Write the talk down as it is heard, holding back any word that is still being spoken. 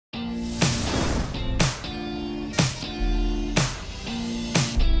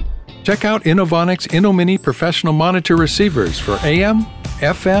Check out Inovonics INOmini professional monitor receivers for AM,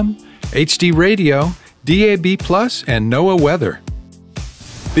 FM, HD radio, DAB+, and NOAA weather.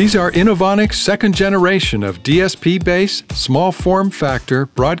 These are Inovonics' second generation of DSP-based, small form factor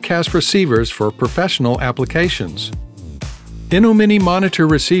broadcast receivers for professional applications. INOmini monitor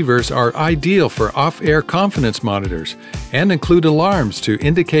receivers are ideal for off-air confidence monitors and include alarms to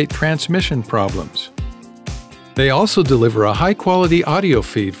indicate transmission problems. They also deliver a high-quality audio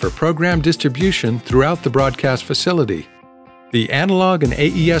feed for program distribution throughout the broadcast facility. The Analog and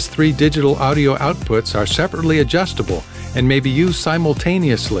AES3-digital audio outputs are separately adjustable and may be used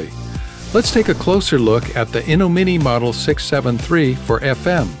simultaneously. Let's take a closer look at the INOmini Model 673 for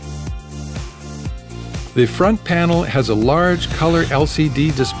FM. The front panel has a large color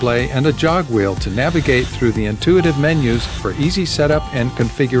LCD display and a jog wheel to navigate through the intuitive menus for easy setup and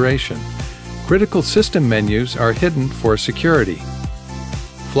configuration. Critical system menus are hidden for security.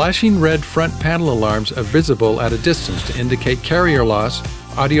 Flashing red front panel alarms are visible at a distance to indicate carrier loss,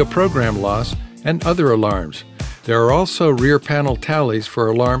 audio program loss, and other alarms. There are also rear panel tallies for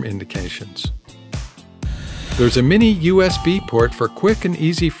alarm indications. There's a mini USB port for quick and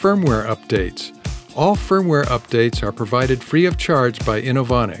easy firmware updates. All firmware updates are provided free of charge by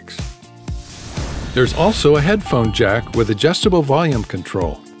Inovonics. There's also a headphone jack with adjustable volume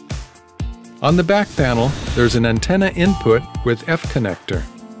control. On the back panel, there's an antenna input with F connector.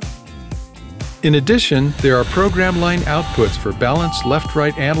 In addition, there are program line outputs for balanced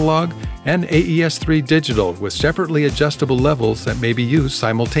left-right analog and AES3-digital with separately adjustable levels that may be used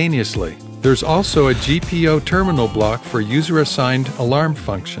simultaneously. There's also a GPO terminal block for user-assigned alarm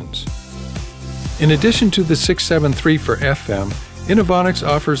functions. In addition to the 673 for FM, Inovonics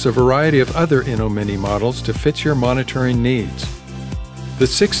offers a variety of other INOmini models to fit your monitoring needs. The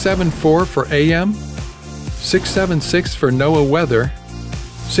 674 for AM, 676 for NOAA weather,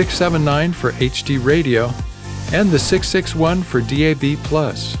 679 for HD radio, and the 661 for DAB+.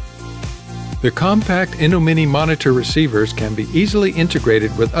 The compact INOmini monitor receivers can be easily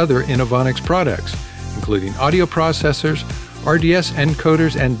integrated with other Inovonics products, including audio processors, RDS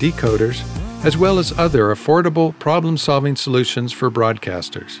encoders and decoders, as well as other affordable problem-solving solutions for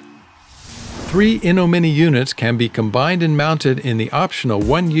broadcasters. 3 INOmini units can be combined and mounted in the optional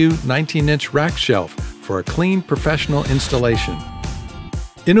 1U 19-inch rack shelf for a clean professional installation.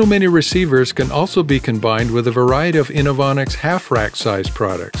 INOmini receivers can also be combined with a variety of Inovonics half-rack size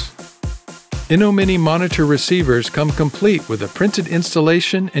products. INOmini monitor receivers come complete with a printed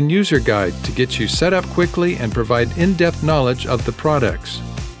installation and user guide to get you set up quickly and provide in-depth knowledge of the products.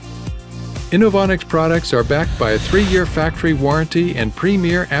 Inovonics products are backed by a 3-year factory warranty and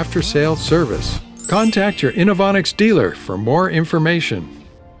premier after-sales service. Contact your Inovonics dealer for more information.